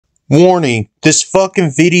Warning, this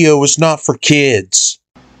fucking video is not for kids.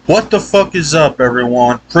 What the fuck is up,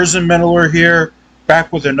 everyone? Prison Meddler here,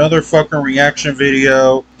 back with another fucking reaction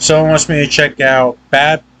video. Someone wants me to check out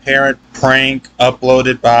Bad Parent Prank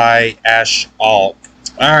uploaded by Ash Alt.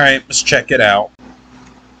 Alright, let's check it out.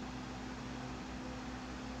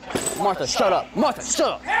 Martha, shut up! Martha, shut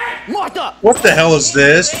up! Martha! What the hell is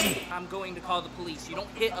this? I'm going to call the police. You don't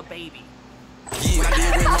hit a baby.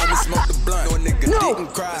 No!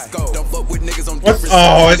 What?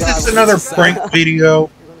 Oh, is this another prank video?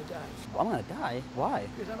 I'm gonna die. Why?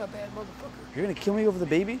 Because I'm a bad motherfucker. You're gonna kill me over the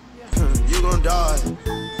baby? You gonna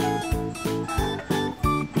die.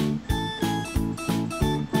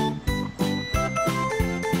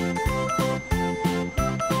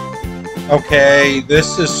 Okay,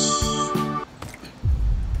 this is...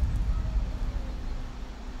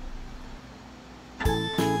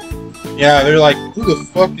 Yeah, they're like, who the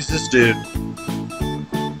fuck is this dude?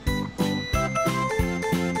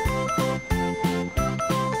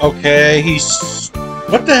 Okay, he's...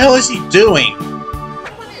 What the hell is he doing?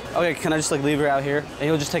 Okay, can I just like leave her out here and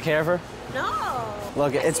you'll just take care of her? No.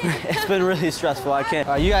 Look, it's been really stressful. I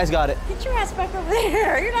can't. You guys got it. Get your ass back over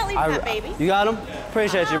there. You're not leaving that baby. You got him?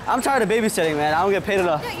 Appreciate you. I'm tired of babysitting, man. I don't get paid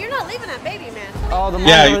enough. No, you're not leaving that baby, man. Oh, the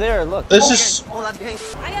mom's over there. Look. This is... I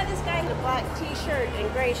got this guy in a black t-shirt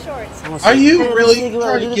and gray shorts. Are you really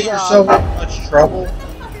trying to get yourself in much trouble?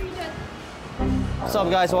 What's up,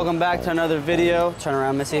 guys? Welcome back to another video. Turn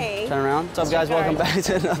around, Missy. Hey. Turn around. What's up, guys? Welcome back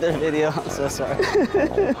to another video. I'm so sorry. I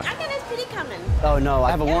got his pity coming. Oh no, I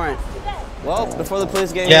have a warrant. Well, before the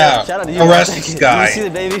police get Yeah, shout out to you. arrest this guy. Did you see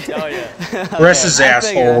the baby? Oh yeah. Arrest his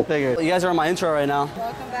asshole. I figured. You guys are on my intro right now.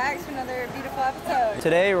 Welcome back to another beautiful episode.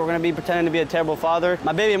 Today we're gonna be pretending to be a terrible father.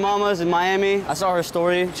 My baby mama's in Miami. I saw her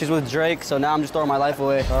story. She's with Drake, so now I'm just throwing my life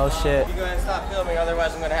away. Oh shit. You go ahead and stop filming,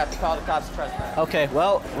 otherwise I'm gonna have to call the cops trespass. Okay,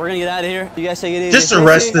 well, we're gonna get out of here. You guys take it easy. Just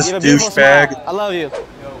arrest this You have a beautiful douchebag. smile. I love you.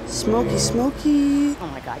 Smoky, Smoky. Oh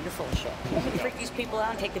my God, you're full of shit. You can freak these people out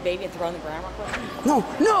and take the baby and throw in the ground real quick. No,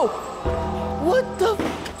 no! What the?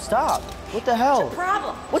 Stop. What the hell? What's your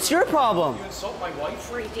problem? What's your problem? You insult my wife?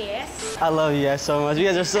 Freak ass. I love you guys so much. You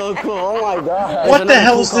guys are so cool. Oh my God. What the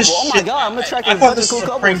hell is this Oh my shit? God, I'm attracting I thought such this a cool was a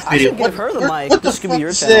couple. prank I video. should give her the mic. What the This could be fuck your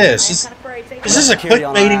is channel. this? Is this a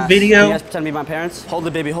clickbaiting video? You guys pretend to be my parents? Hold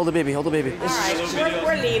the baby, hold the baby, hold the baby. All right,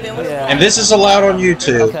 we're leaving. Yeah. And this is allowed on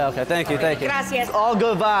YouTube. Okay, okay, thank you, thank you. Gracias. All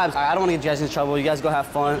good vibes. I don't want to get you guys in trouble. You guys go have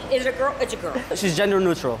fun. Is it a girl? It's a girl. She's gender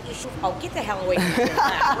neutral. Oh, get the hell away from me.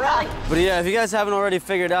 Really? But yeah, if you guys haven't already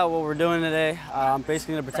figured out what we're doing today, I'm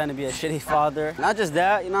basically gonna pretend to be a shitty father. Not just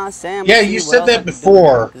that, you know what I'm saying? Yeah, you said that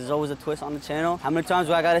before. There's always a twist on the channel. How many times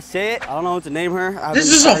do I gotta say it? I don't know what to name her. I haven't This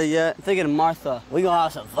is decided yet. I'm thinking Martha. We gonna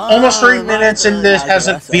have some fun. Almost 3 minutes and this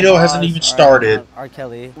video hasn't even started. R.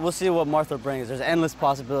 Kelly. We'll see what Martha brings. There's endless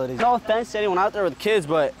possibilities. No offense to anyone out there with kids,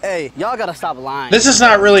 but hey, y'all gotta stop lying. This is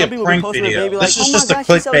not really a Some people be prank posting their video. baby This like, is "Oh my just a gosh,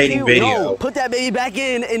 she's so clickbaiting cute." video. No, put that baby back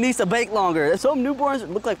in. It needs to bake longer. Some newborns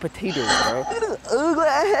look like potatoes, bro. Look at this ugly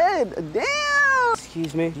head. Damn.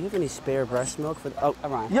 Excuse me. Do you have any spare breast milk for? Oh,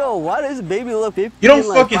 come on. Yo, why does baby look 15? You don't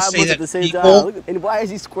like fucking 5 say months that, at the same people. time? Look at, and why is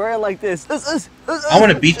he squaring like this? I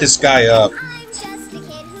want to beat this guy up.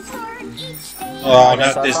 Oh,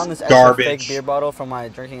 not So I this found this extra garbage. fake beer bottle from my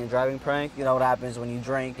drinking and driving prank. You know what happens when you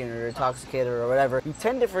drink and you're intoxicated or whatever. You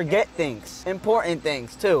tend to forget things, important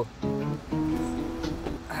things too. Get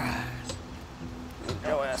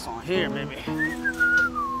your ass on here, baby.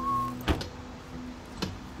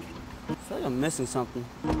 I feel like I'm missing something.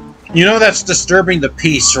 You know that's disturbing the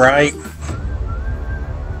peace, right?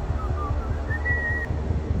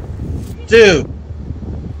 Dude.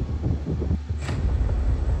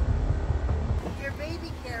 Your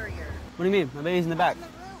baby carrier. What do you mean? My baby's in the back.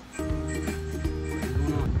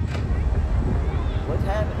 What's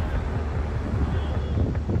happening?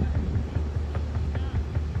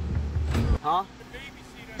 Huh?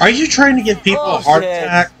 Are you trying to give people a heart Bullshit.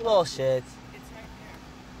 attack? Bullshit.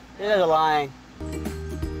 You guys are lying.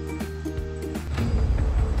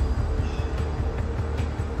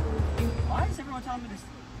 Why is everyone telling me this?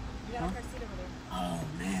 You got a car seat over there. Oh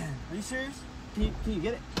man, are you serious? Can you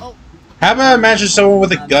get it? Oh, How about imagine someone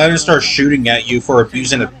with a gun and start shooting at you for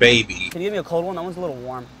abusing a baby? can you give me a cold one? That one's a little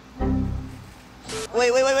warm. Wait.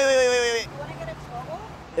 You want to get a 12?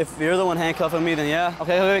 If you're the one handcuffing me, then yeah.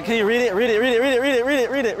 Okay, can you read it? Read it.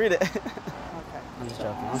 I'm just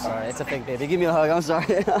joking. I'm sorry. It's a fake baby. Give me a hug. I'm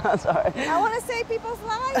sorry. I'm sorry. I want to save people's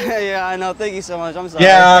lives. Yeah, I know. Thank you so much. I'm sorry.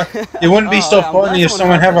 Yeah, it wouldn't be so I'm funny glad if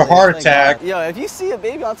someone helped have a at least. heart Thank attack. God. Yo, if you see a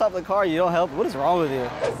baby on top of the car, you don't help. What is wrong with you? I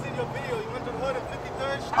seen your video. You went to the hood at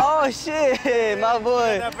 53rd Street. Oh shit, my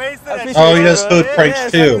boy. Oh, he does hood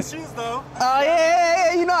pranks too. Oh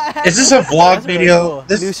yeah, you know I had Is this a vlog video?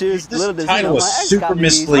 Cool. New shoes, This little title was super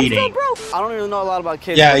misleading. I don't even know a lot about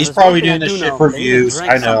kids. Yeah, but he's there's probably one thing doing I this do shit know. for They need to views.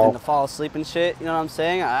 drink I know. something to fall asleep and shit. You know what I'm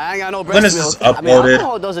saying? I ain't got no breast When is this milk. I mean, uploaded?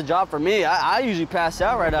 alcohol does a job for me. I usually pass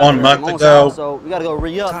out right after. 1 month I'm on ago. south, so we gotta go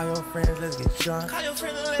re-up.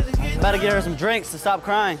 Better get her some drinks to stop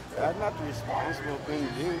crying. That's not the responsible thing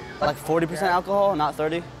to do. Like 40% alcohol, not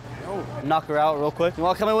 30. No. Knock her out real quick. You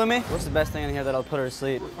wanna come in with me? What's the best thing in here that'll put her to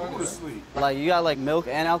sleep? Go to sleep. Like you got like milk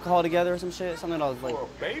and alcohol together or some shit? Something that'll like, For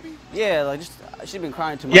a baby? yeah, like just, she's been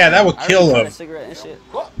crying too much. Yeah, that would I kill already tried him. a cigarette and shit.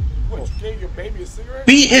 What, you gave your baby a cigarette?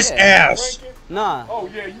 Beat his Yeah. ass. Pranking? Nah. Oh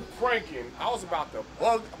yeah, you pranking. I was about to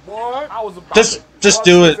bug, boy. I was about Just to do bust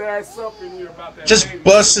it. his ass up in here about that Just baby.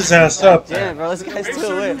 bust his ass up. Damn, bro, this guy's Make too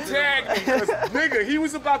sure you lit. tag me, cause nigga, he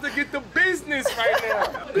was about to get the business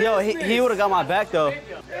right now. Yo, he would have got my back though.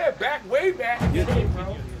 Yeah, back, way back.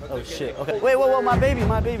 Oh shit. Okay. Wait, whoa, my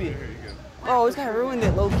baby. Oh, this guy ruined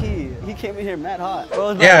it, low key. He came in here mad hot.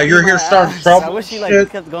 Bro, Yeah, you're here starting trouble. I wish he like Shit.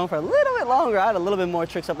 kept going for a little bit longer. I had a little bit more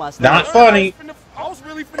tricks up my sleeve. Not funny. I was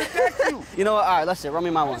really finna deck you. You know what? All right, let's see. Run me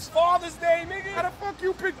my one. It's Father's Day, nigga. How the fuck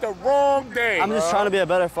you picked the wrong day? I'm just trying to be a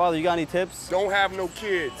better father. You got any tips? Don't have no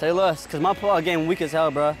kids. Say less, cause my pull-out game weak as hell,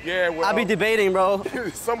 bro. Yeah, well. I be debating, bro.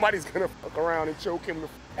 Somebody's gonna fuck around and choke him.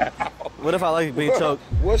 What if I like being choked?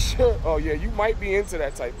 What's your? Oh yeah, you might be into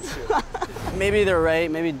that type of shit. Maybe they're right.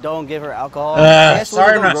 Maybe don't give her alcohol. I guess when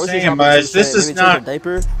sorry, we I'm go not grocery saying shopping much. and This shit, is maybe change not- her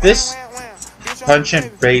diaper. This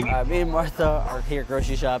punching baby. Me and Martha are here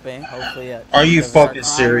grocery shopping. Hopefully, Are you she doesn't start fucking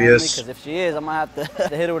crying serious? Because if she is, I'm gonna have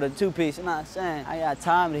to hit her with a two-piece. You know what I'm saying? I ain't got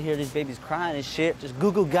time to hear these babies crying and shit. Just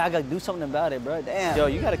Google Gaga, do something about it, bro. Damn. Yo,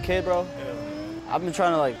 you got a kid, bro? I've been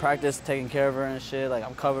trying to like practice taking care of her and shit. Like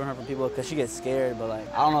I'm covering her from people because she gets scared, but like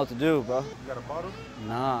I don't know what to do, bro. You got a bottle?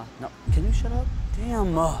 Nah. No. Can you shut up?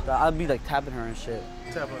 Damn. I'd be like tapping her and shit.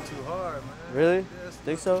 Tapping too hard, man. Really?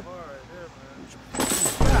 Think so?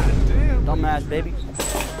 God damn. Dumbass baby.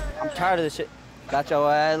 I'm tired of this shit. Got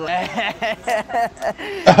your ass.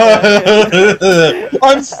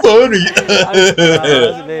 I'm funny.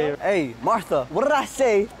 Hey, Martha, what did I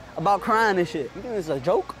say about crying and shit? You think this is a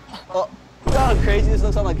joke? You know how crazy this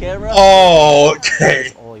looks on the camera? Oh, okay.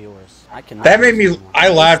 It's all yours. I cannot. That made me. I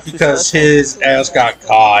laughed because his ass got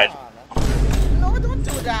caught. No, don't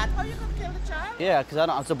do that. How you gonna kill the child? Yeah, because I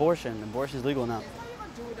don't. It's abortion. Abortion's legal now. How you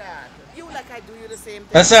gonna do that? You like I do you the same thing.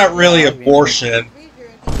 That's not really abortion.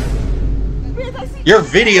 Your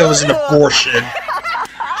video is an abortion.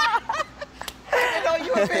 I know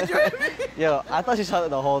you a picture. Yo, I thought she saw it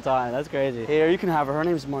the whole time. That's crazy. Here, you can have her. Her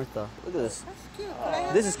name's Martha. Look at this.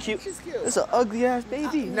 This is cute. She's cute. This is an ugly ass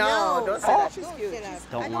baby. No, don't say that. She's cute.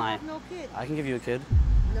 Don't lie. No kid. I can give you a kid.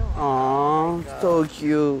 No. Aww, so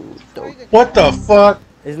cute. What the fuck?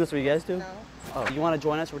 Isn't this what you guys do? No. Oh, you want to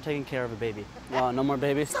join us? We're taking care of a baby. No more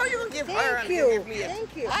babies? So you can give her and you give me it.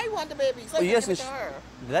 Thank you. I want the baby, so Oh, you yes, give it to and her.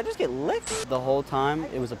 Did I just get licked? The whole time,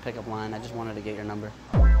 it was a pickup line. I just wanted to get your number.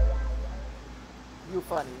 You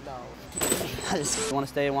funny, no. I just want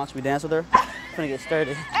to stay and watch me dance with her. I'm gonna get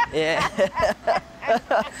started. Yeah. Look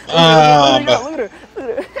at her.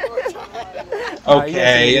 All right, you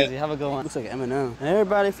guys take it easy. Okay. Have a good one. Looks like Eminem.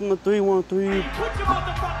 Everybody from the 313.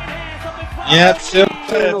 Yep.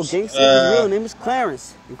 No gangster. His real name is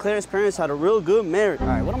Clarence. And Clarence's parents had a real good marriage. All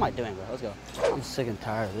right, what am I doing, bro? Let's go. I'm sick and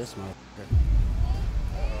tired of this motherfucker.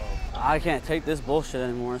 I can't take this bullshit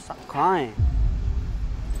anymore. Stop crying.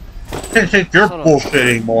 Can't take your bullshit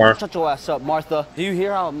anymore. Shut your ass up, Martha. Do you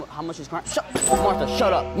hear how much she's crying? Martha,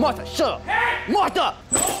 shut up. Martha, shut up. Martha!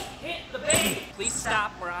 Hit the baby. Please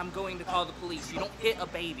stop or I'm going to call the police. You don't hit a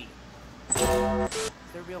baby. Is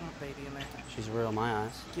there a real baby in there? She's real in my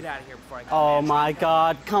eyes. Get out of here before I come Oh at you. my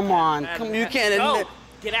God, come on. Come, you can't Go. admit.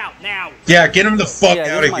 Get out now. Yeah, get him the fuck Yeah,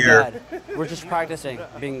 out this is of my here. dad. We're just practicing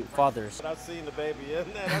being fathers. I've seen the baby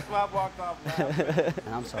in there. That's why I walked off.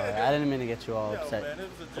 And I'm sorry. I didn't mean to get you all upset. Man, it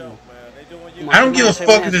was a joke, man. They doing you. I don't give a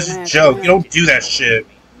fuck if this is a joke. You don't do that shit.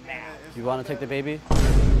 You want to take the baby?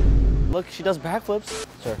 Look, she does backflips.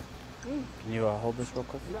 Sir, can you hold this real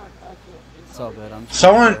quick? It's all good. I'm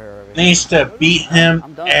Someone needs to beat him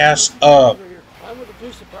ass up. I'm with the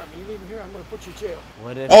police department. You leave him here, I'm gonna put you in jail.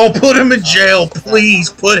 What if? Oh, put him in jail, please.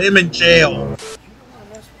 Put him in jail.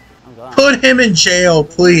 I'm gone. Put him in jail,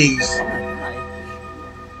 please.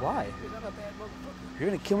 Why? You're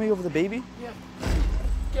gonna kill me over the baby?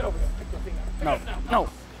 Get over there. Pick your thing up. No.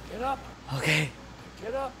 Get up. Okay.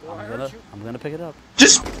 Get up. Or I hurt you. I'm gonna pick it up.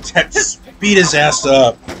 Just beat his ass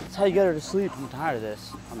up. That's how you get her to sleep. I'm tired of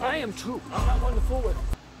this. I am too. I'm not one to fool with.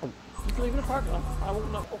 You can leave in the parking lot. I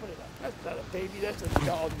won't not open it up. That's not a baby. That's a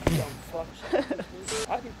dog, you dumb fuck.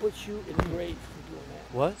 I can put you in the grave for doing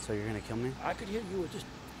that. What? So you're gonna kill me? I could hear you just...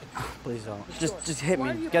 Please don't. Just hit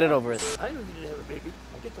me. Get it over with. I know you didn't have a baby.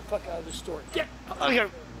 Now get the fuck out of this store. Get out of here.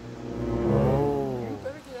 Oh. You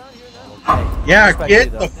better get out of here now. Okay. Yeah, Respectfully,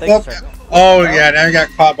 get though. the Thank you, fuck. sir. Oh yeah, now you got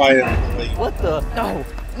caught by them. What the?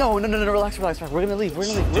 No, relax. We're gonna leave. We're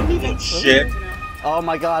leaving. Shit. Oh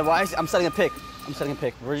my God, why is I'm setting a pick.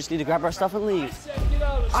 We just need to grab our stuff and leave.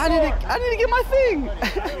 I need to get my thing.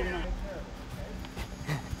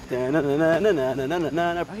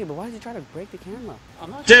 Okay, but why did you try to break the camera?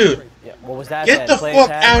 Dude, Yeah, what was that? get the fuck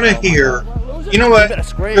out of here. You know what?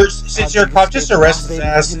 Since you're a cop, just arrest his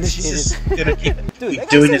ass. He's just gonna keep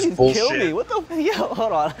doing his bullshit. Kill me. What the? Yo,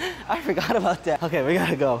 hold on. I forgot about that. Okay, we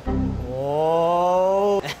gotta go.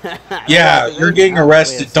 Whoa. Yeah, you're getting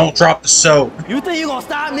arrested. Don't drop the soap. You think you gonna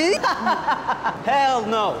stop me? Hell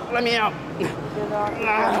no. Let me out.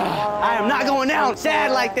 I am not going down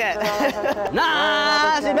sad like that.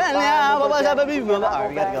 Alright,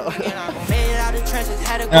 we gotta go.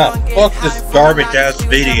 Fuck this garbage ass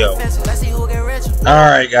video.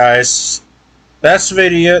 Alright guys. That's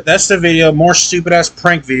the video. More stupid ass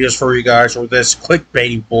prank videos for you guys with this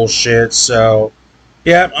clickbaiting bullshit. So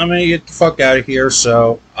yeah, I'm gonna get the fuck out of here,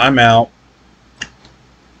 so I'm out.